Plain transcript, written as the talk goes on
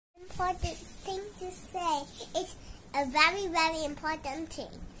important thing to say. It's a very, very important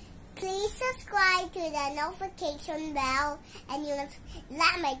thing. Please subscribe to the notification bell, and you must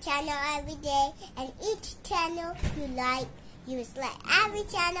like my channel every day. And each channel you like, you must like every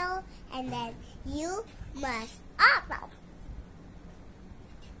channel, and then you must upload.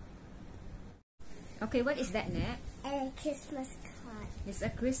 Okay, what is that, Nat? And a Christmas card. It's a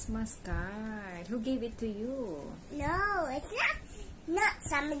Christmas card. Who gave it to you? No, it's not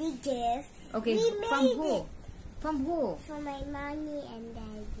somebody gave. Okay, we from made who? It. From who? From my mommy and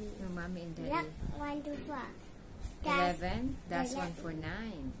daddy. Your mommy and daddy. Look, 1 to 4. 11. That's 1 for 9.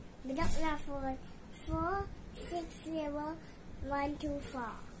 Look, 4, 6, 0, 1, 2, 4.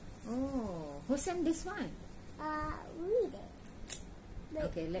 Oh, who sent this one? Read it. Look,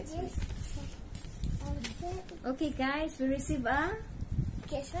 Okay, let's read. Okay. Okay, guys, we receive a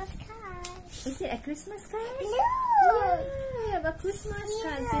Christmas card. Is it a Christmas card? No. Yeah, we have a Christmas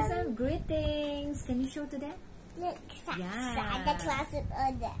card. These are greetings. Can you show to them? Look, Yeah. Santa Claus is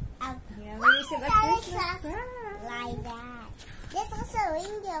on the Yeah, we receive a Christmas card. like that. There's also a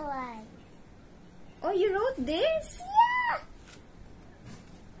reindeer one. Oh, you wrote this? Yeah.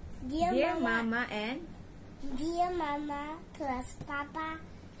 Dear Mama and Dear Mama plus Papa,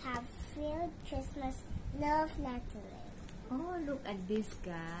 have filled Christmas. Love, Natalie. oh, look at this,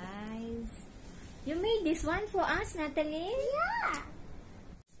 guys. You made this one for us, Natalie? Yeah.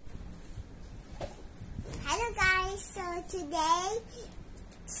 Hello guys.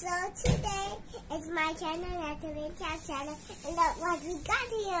 So today it's my channel, Natalie Cat channel, and look what we got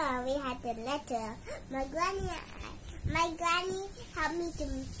here. We had the letter. My granny helped me to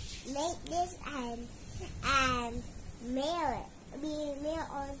make this and mail it. We mail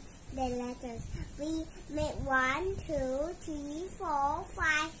all the letters. We made 1, 2, 3, 4,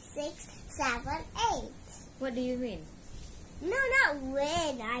 5, 6, 7, 8. What do you mean? No, not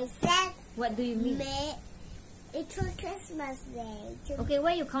when. I said What do you mean? It's for Christmas Day. Okay,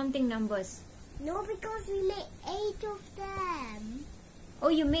 why are you counting numbers? No, because we made 8 of them. Oh,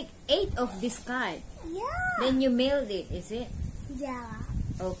 you make 8 of this card. Yeah. Then you mailed it, is it? Yeah.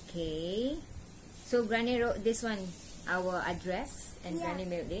 Okay. So Granny wrote this one, our address, and Yeah. Granny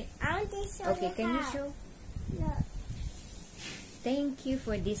mailed it. I want to show Okay, can you how. show? Look. Thank you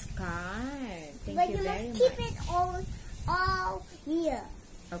for this card. Thank But you you very must much. keep it all year.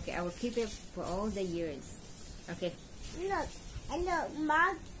 Okay, I will keep it for all the years. Okay. Look, and look,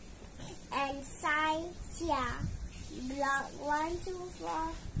 mark and size here. Block 1, 2,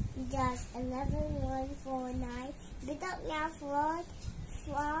 4, just 11, 1, 4, 9. Block now 4,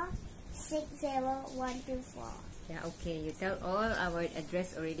 4, 6, 0, 1, 2, 4. Yeah, okay. You tell all our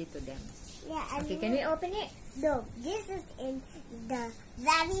address already to them. Yeah, and Okay, can we open it? no, this is in the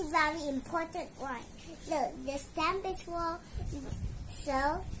very, very important one. Look, the stamp is for,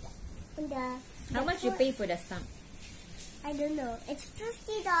 so, How much you pay for the stamp? I don't know. It's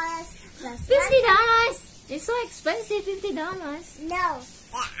 $50 plus $50! It's so expensive, $50. No,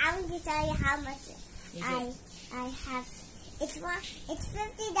 I'm going to tell you how much Is I have. It's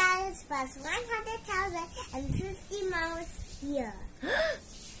 $50 plus 100,000 and 50 miles here.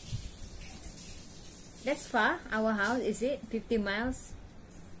 That's far, our house, is it? 50 miles?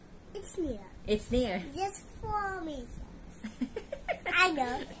 It's near. It's near. Just 4 meters. I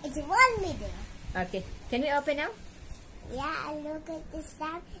know. It's 1 meter. Okay, can we open now? Yeah, and look at the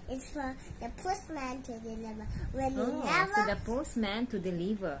stamp. It's for the postman to deliver. When you Oh, never, so the postman to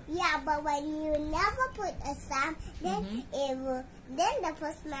deliver. yeah, but when you never put a stamp, then then the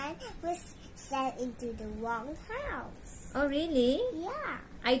postman will send into the wrong house. Oh, really? Yeah.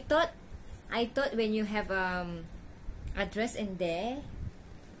 I thought when you have address in there,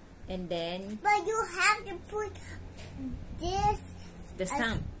 and then But you have to put this. the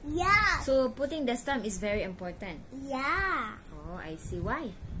stamp. Yeah. So putting the stamp is very important. Yeah. Oh, I see. Why?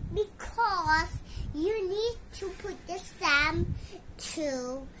 Because you need to put the stamp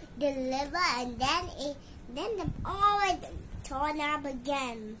to deliver, and then the turn up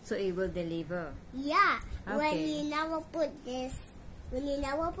again. So it will deliver. Yeah. When Okay. you never put this, it will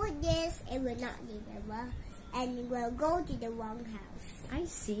not deliver, and it will go to the wrong house. I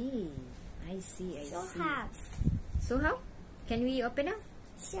see. I see. So how? Can we open up?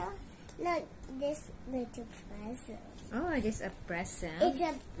 Sure. Look, this little present. Oh, it is a present. It's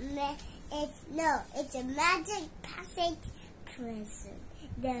a magic perfect present.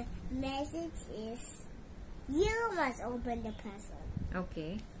 The message is you must open the present.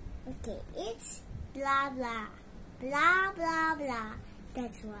 Okay. Okay, it's blah blah blah blah blah.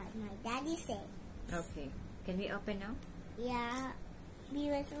 That's what my daddy said. Okay. Can we open now? Yeah. We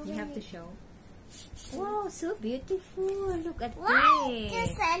must open You have to it. show. Wow, so beautiful. Look at Why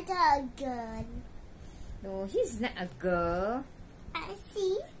this. is Santa a girl? No, he's not a girl. I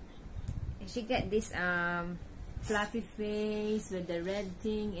see. She got this fluffy face with the red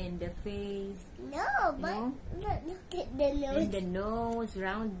thing in the face. No, but No? look at the nose. And the nose,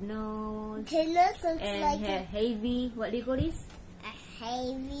 round nose. The nose looks And like her heavy, what do you call this? a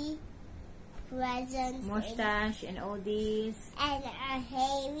heavy present. Mustache and all this. And a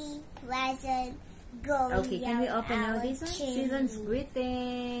heavy present going Okay, can we down open now our this one? chimney. Season's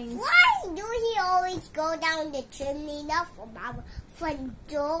greetings. Why do he always go down the chimney, not from our front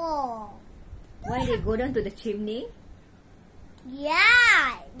door? Why they go down to the chimney?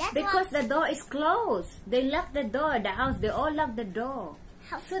 Yeah, that's Because the door is closed. They lock the door. The house, they all lock the door.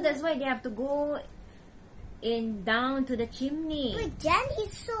 So that's why they have to go in down to the chimney. But then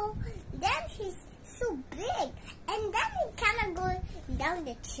he's so big, and then he cannot go down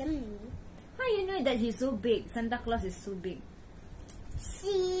the chimney. How you know that he's so big? Santa Claus is so big.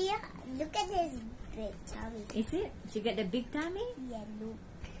 See, look at his big tummy. Is it? She got the big tummy? Yeah, look.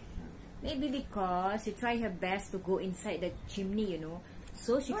 Maybe because she tried her best to go inside the chimney, you know,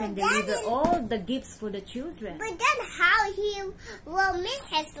 so she can But that deliver is- all the gifts for the children. But then how he will miss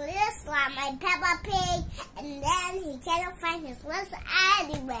his list like my Peppa Pig, and then he cannot find his list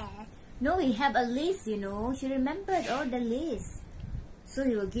anywhere. No, he have a list, you know. She remembered all the list. So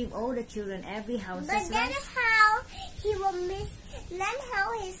he will give all the children every house. But then how he will miss, then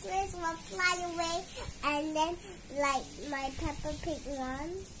how his list will fly away, and then like my Peppa Pig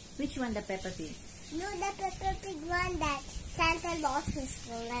one. Which one, the Peppa Pig? No, the Peppa Pig one that Santa lost his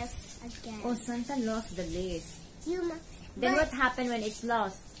list again. Oh, Santa lost the list. Then But what happened when it's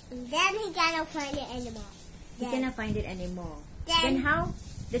lost? then he cannot find it anymore. He Then- cannot find it anymore. Then- Then how?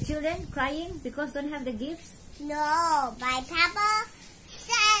 The children crying because don't have the gifts? No, my Papa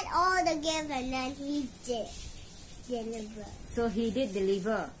said all the gifts and then he did deliver. So he did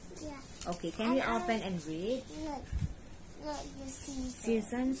deliver. Yeah. Okay, can we And I- open and read? Look the season.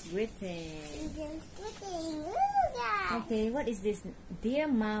 Season's greeting. Season's greeting. Look at. Okay, what is this? Dear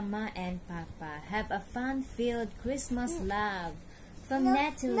Mama and Papa, have a fun-filled Christmas love from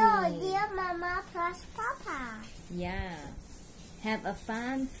Natalie. No, dear Mama plus Papa. Yeah. Have a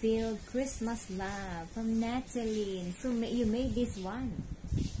fun-filled Christmas love from Natalie. So you made this one.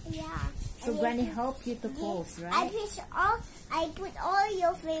 Yeah. So And Granny it- helped you to post, I right? put all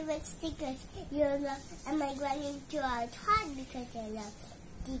your favorite stickers and my granny to our heart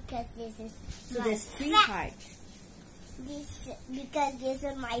because this is So my there's three fat- hearts. because this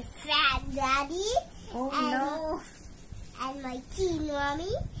is my fat daddy. Oh and, no. And my teen mommy.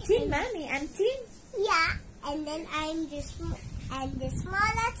 Teen Mommy, I'm Teen. Yeah. And then I'm and the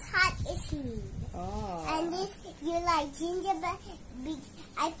smallest heart is me. Oh. And this, you like gingerbread.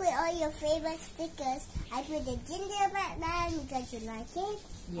 I put all your favorite stickers. I put the gingerbread man because you like it.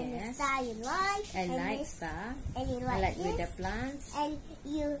 And the Yes. star you like. I and like this- star. And you I like like with the this. plants. And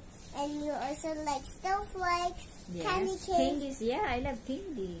you also like snowflakes, Yes. candy canes, Candies. Yeah, I love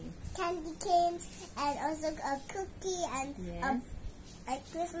candy. and also a cookie and Yes. a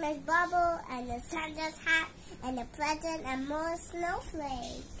Christmas bubble and a Santa's hat and a present and more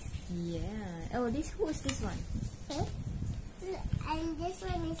snowflakes. Yeah. Oh, who is this one? And this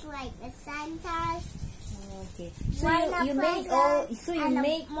one is like a Santa's. Okay. So One you of made present all. So you and a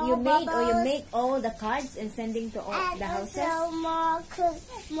make more you made bubbles. all the cards and sending to all And the houses. also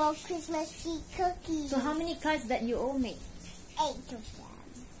more Christmas tree cookies. So how many cards that you all make? 8 of them.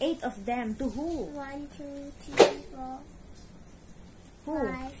 8 of them. To who? 1, 2, 3, 4, Who?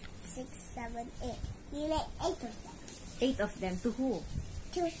 5, 6, 7, 8. You make 8 of them. 8 of them. To who?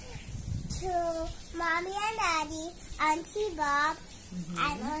 To Mommy and Daddy, Auntie Bob,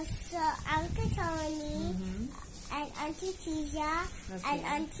 and also Uncle Tony, and Auntie Tisha, and Okay.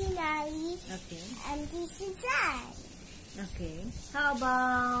 Auntie Nari, Okay. Auntie Suzanne, Okay. How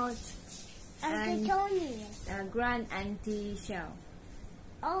about Uncle And- Tony. Grand Auntie Shell?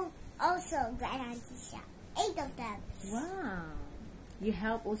 Oh, also Grand Auntie Sha. 8 of them. Wow. You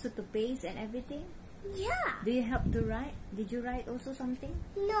help also to paste and everything? Yeah. Do you help to write? Did you write also something?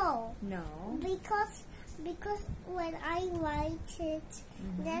 No. No. Because when I write it,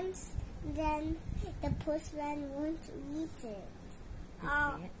 then the postman won't read it.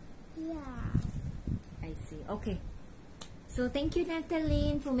 Is it? Yeah. I see. Okay. So thank you,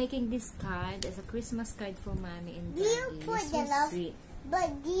 Natalie, for making this card as a Christmas card for Mommy and Do Daddy. you put It's the so love? sweet.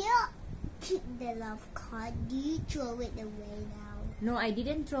 But do you keep the love card? Do you throw it away now? No, I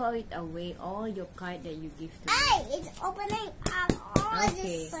didn't throw it away. All your card that you give to me. Hey, it's opening up all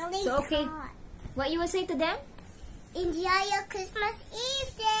Okay. the selling So, okay. cards. What you will say to them? Enjoy your Christmas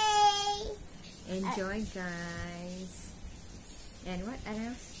Eve day. Enjoy, guys. And what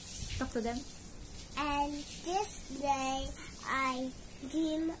else? Talk to them. And this day I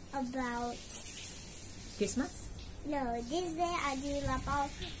dream about. Christmas? No, this day I dream about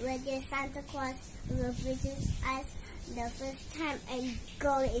whether Santa Claus will visit us the first time and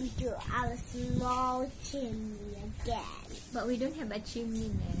go into our small chimney again. But we don't have a chimney,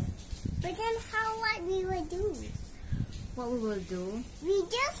 man. But then what we will do? What we will do? We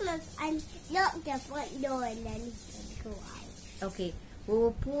just must unlock the front door and then we can go out. Okay, we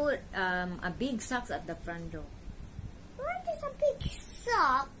will put a big socks at the front door. What is a big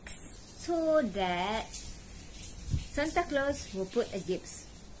socks? So that Santa Claus will put a gifts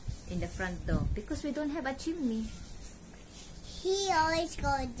in the front door because we don't have a chimney. He always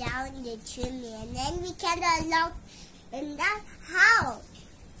goes down the chimney and then we cannot lock in that house.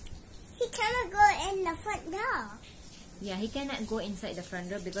 He cannot go in the front door. Yeah, he cannot go inside the front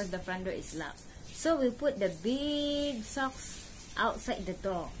door because the front door is locked. So we put the big socks outside the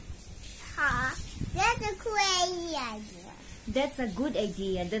door. Huh? That's a crazy idea. That's a good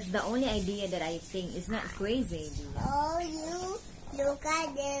idea. That's the only idea that I think. It's not crazy idea. Oh, you look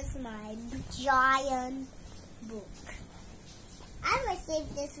at this, my giant book. I will save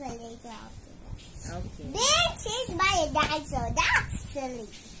this for later after that. Okay. Being chased by a dinosaur. That's silly.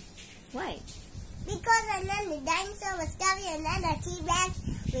 Why? Because and then the dinosaur was coming and then the T-Rex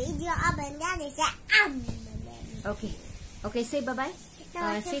will eat you up and then it said, and then... Okay. Okay, say bye-bye.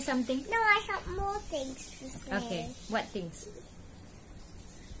 No, Say something. No, I have more things to say. Okay. What things?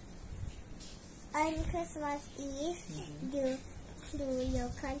 On Christmas Eve, do your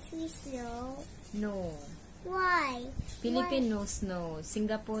country snow? No. Why? Philippines no snow.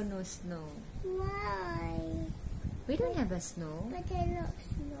 Singapore no snow. Why? We don't have a snow. But they look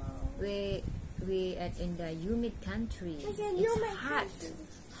snow. We are in the humid country. But the It's humid hot. country.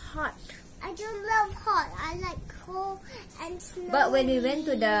 Hot. I don't love hot. I like cold and snow. But when we went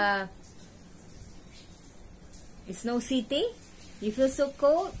to the snow city, you feel so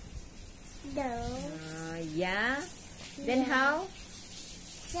cold? No. Yeah. Then Yeah. how?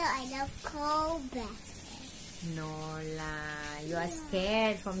 So I love cold better. Nola, you are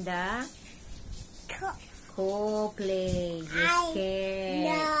scared from the Cold. cold place. You're scared.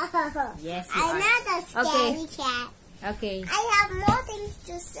 No. Yes, you I'm are. not a scary cat. Okay. I have more things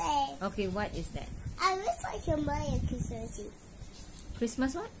to say. Okay, what is that? I wish I could buy a Christmas tree.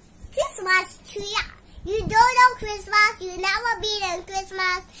 Christmas what? Christmas tree. You don't know Christmas. You never been in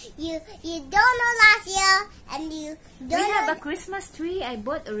Christmas. You don't know last year, and you We don't have know. a Christmas tree. I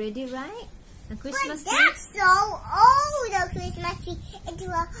bought already, right? A Christmas But tree. that's so old. A Christmas tree.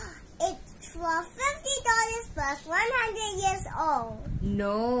 It's for $50 plus 100 years old.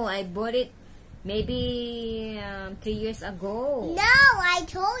 No, I bought it maybe 3 years ago. No, I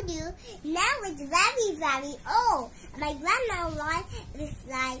told you. Now it's very, very old. My grandma one is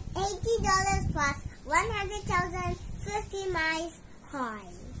like $80 plus 100,000 50 miles high.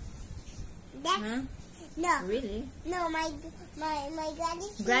 That's Huh? no, Really? no. My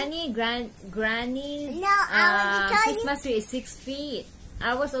granny's Granny's No, I want to tell you. Christmas tree is 6 feet.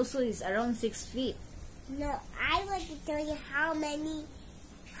 Ours also is around 6 feet. No, I want to tell you how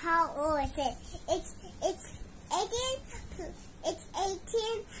old it is. It's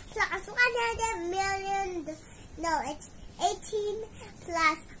 18 plus 100 million. No, it's 18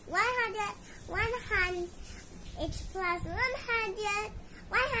 plus 100. It's plus 100.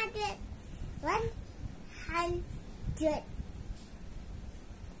 100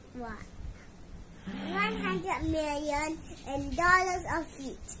 what? 100 million and dollars of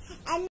feet. And